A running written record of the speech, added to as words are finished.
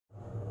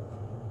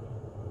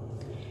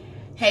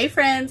Hey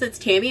friends, it's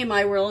Tammy in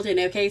my world in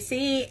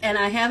OKC, and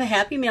I have a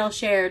happy mail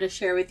share to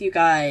share with you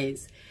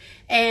guys.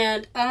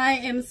 And I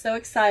am so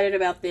excited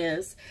about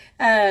this.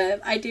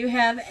 I do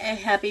have a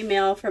happy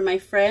mail from my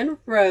friend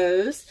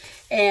Rose,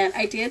 and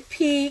I did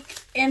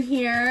peek in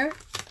here,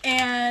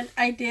 and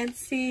I did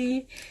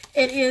see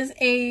it is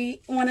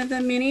one of the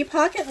mini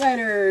pocket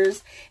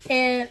letters,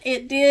 and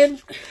it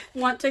did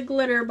want to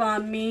glitter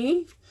bomb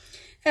me.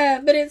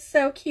 But it's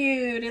so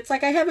cute. It's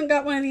like I haven't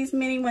got one of these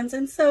mini ones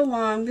in so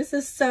long. This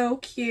is so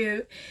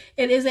cute.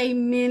 It is a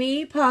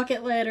mini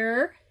pocket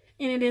letter,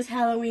 and it is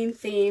Halloween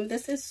themed.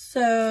 This is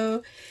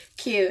so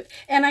cute.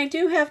 And I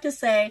do have to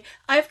say,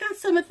 I've got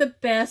some of the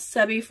best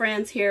subby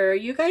friends here.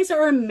 You guys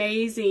are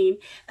amazing.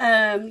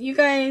 You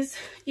guys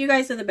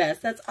are the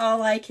best. That's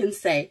all I can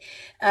say.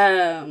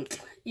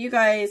 You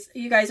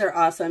guys are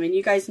awesome, and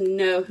you guys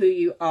know who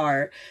you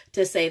are,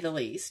 to say the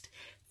least.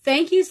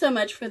 Thank you so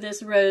much for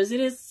this, Rose. It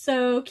is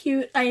so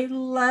cute. I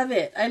love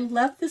it. I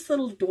love this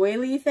little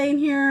doily thing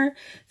here.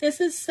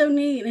 This is so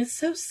neat. It's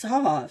so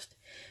soft.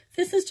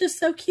 This is just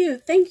so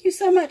cute. Thank you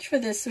so much for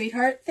this,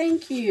 sweetheart.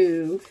 Thank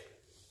you.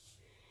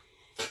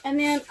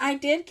 And then I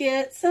did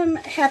get some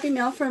happy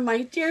mail from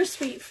my dear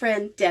sweet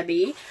friend,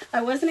 Debbie.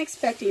 I wasn't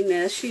expecting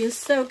this. She is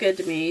so good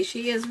to me.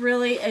 She is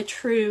really a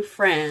true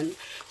friend.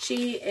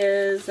 She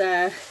is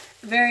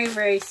very,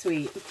 very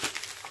sweet.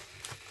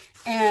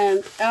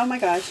 And, oh my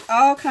gosh,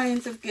 all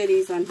kinds of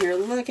goodies on here.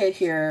 Look at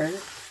here.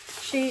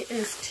 She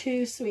is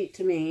too sweet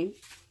to me.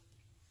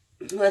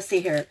 Let's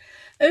see here.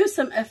 Oh,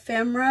 some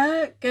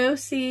ephemera. Go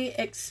see,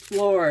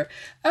 explore.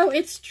 Oh,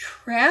 it's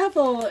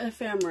travel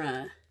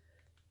ephemera.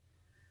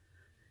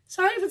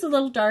 Sorry if it's a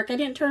little dark. I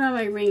didn't turn on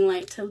my ring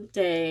light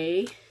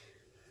today.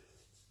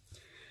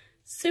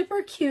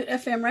 Super cute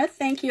ephemera.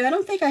 Thank you. I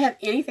don't think I have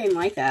anything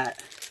like that.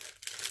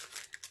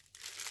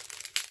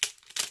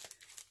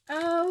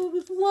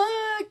 Oh,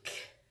 look.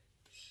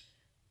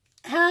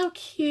 How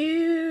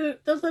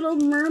cute. The little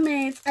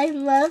mermaids. I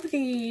love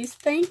these.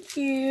 Thank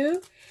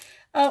you.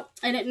 Oh,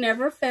 and it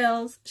never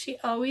fails. She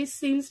always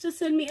seems to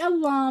send me a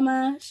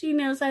llama. She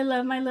knows I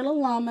love my little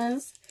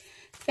llamas.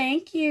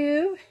 Thank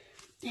you.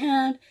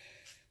 And,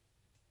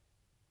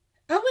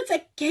 oh, it's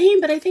a game,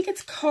 but I think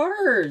it's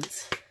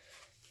cards.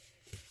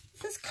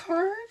 Is this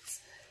cards?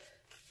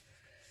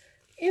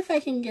 If I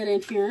can get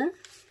in here.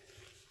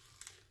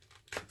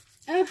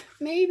 Oh,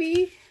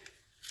 maybe.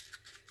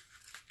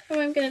 Oh,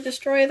 I'm going to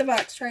destroy the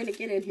box trying to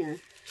get in here.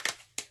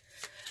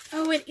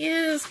 Oh, it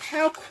is.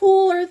 How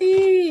cool are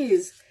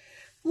these?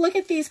 Look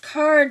at these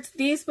cards.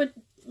 These would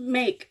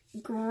make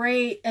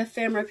great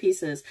ephemera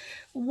pieces.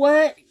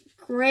 What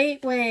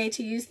great way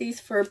to use these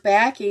for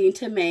backing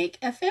to make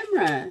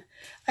ephemera.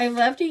 I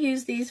love to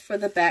use these for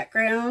the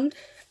background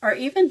or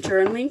even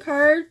journaling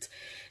cards.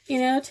 You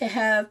know,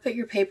 to put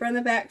your paper on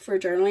the back for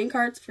journaling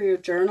cards for your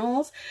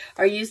journals,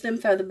 or use them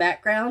for the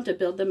background to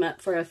build them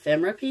up for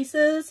ephemera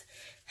pieces.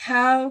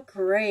 How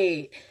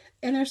great.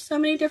 And there's so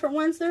many different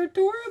ones. They're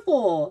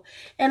adorable.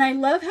 And I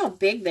love how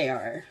big they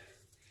are.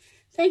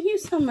 Thank you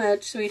so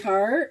much,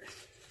 sweetheart.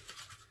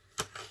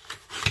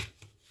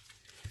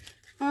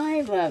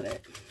 I love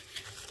it.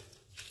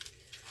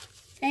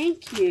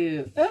 Thank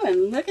you. Oh,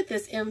 and look at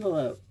this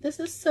envelope. This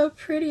is so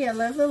pretty. I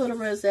love the little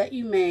rosette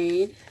you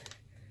made.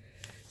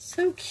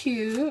 So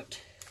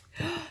cute.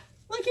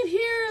 Look at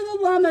here, the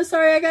llama.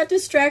 Sorry, I got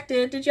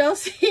distracted. Did y'all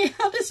see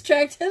how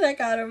distracted I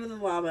got over the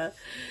llama?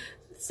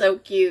 So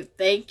cute.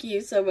 Thank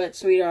you so much,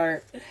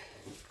 sweetheart.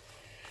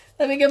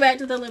 Let me go back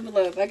to the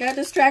envelope. I got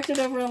distracted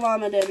over a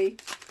llama, Debbie.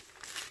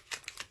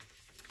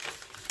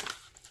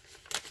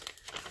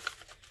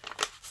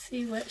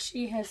 See what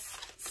she has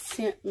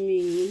sent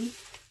me.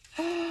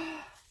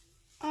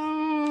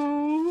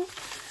 Oh.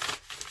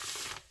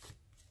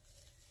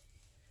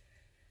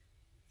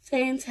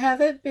 Things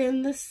haven't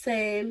been the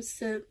same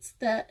since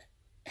that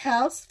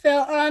house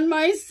fell on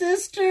my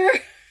sister.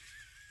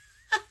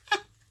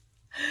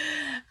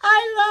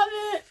 I love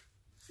it.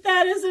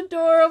 That is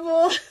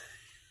adorable.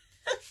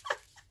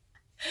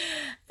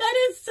 That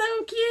is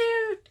so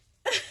cute.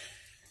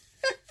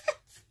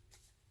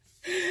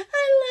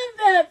 I love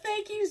that.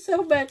 Thank you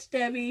so much,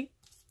 Debbie.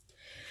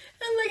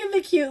 And look at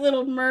the cute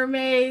little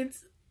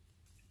mermaids.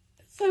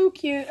 So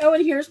cute. Oh,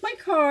 and here's my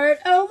card.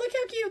 Oh, look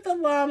how cute the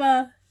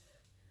llama.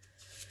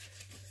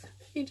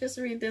 Let me just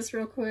read this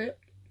real quick.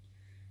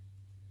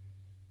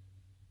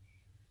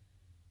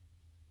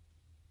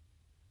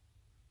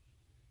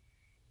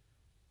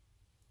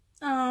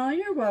 Oh,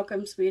 you're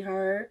welcome,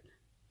 sweetheart.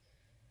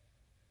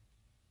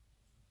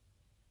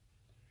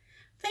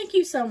 Thank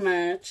you so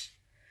much.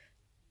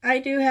 I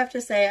do have to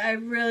say, I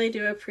really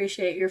do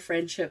appreciate your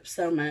friendship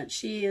so much.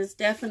 She is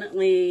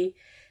definitely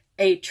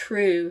a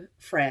true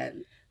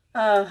friend.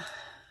 Oh,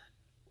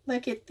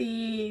 look at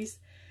these.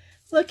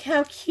 Look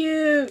how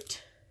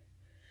cute.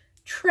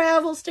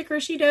 Travel sticker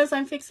she does.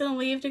 I'm fixing to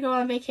leave to go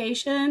on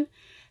vacation.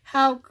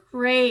 How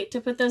great to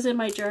put those in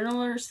my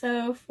journal or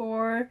so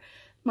for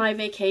my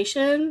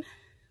vacation.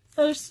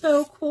 Those are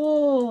so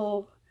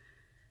cool.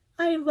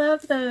 I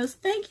love those.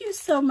 Thank you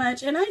so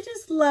much. And I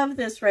just love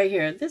this right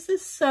here. This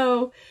is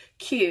so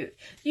cute.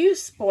 You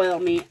spoil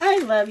me. I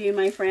love you,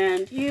 my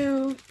friend.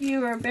 You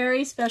are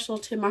very special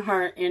to my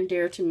heart and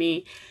dear to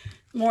me.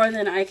 More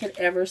than I could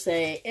ever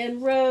say.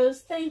 And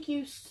Rose, thank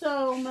you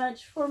so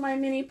much for my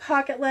mini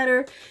pocket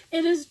letter.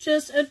 It is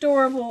just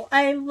adorable.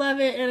 I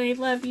love it, and I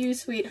love you,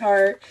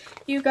 sweetheart.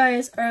 You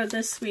guys are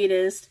the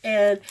sweetest.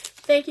 And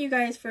thank you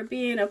guys for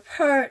being a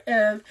part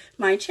of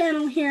my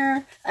channel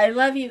here. I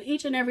love you,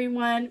 each and every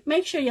one.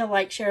 Make sure you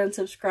like, share, and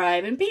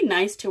subscribe, and be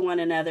nice to one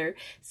another.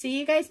 See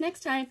you guys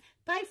next time.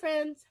 Bye,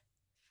 friends.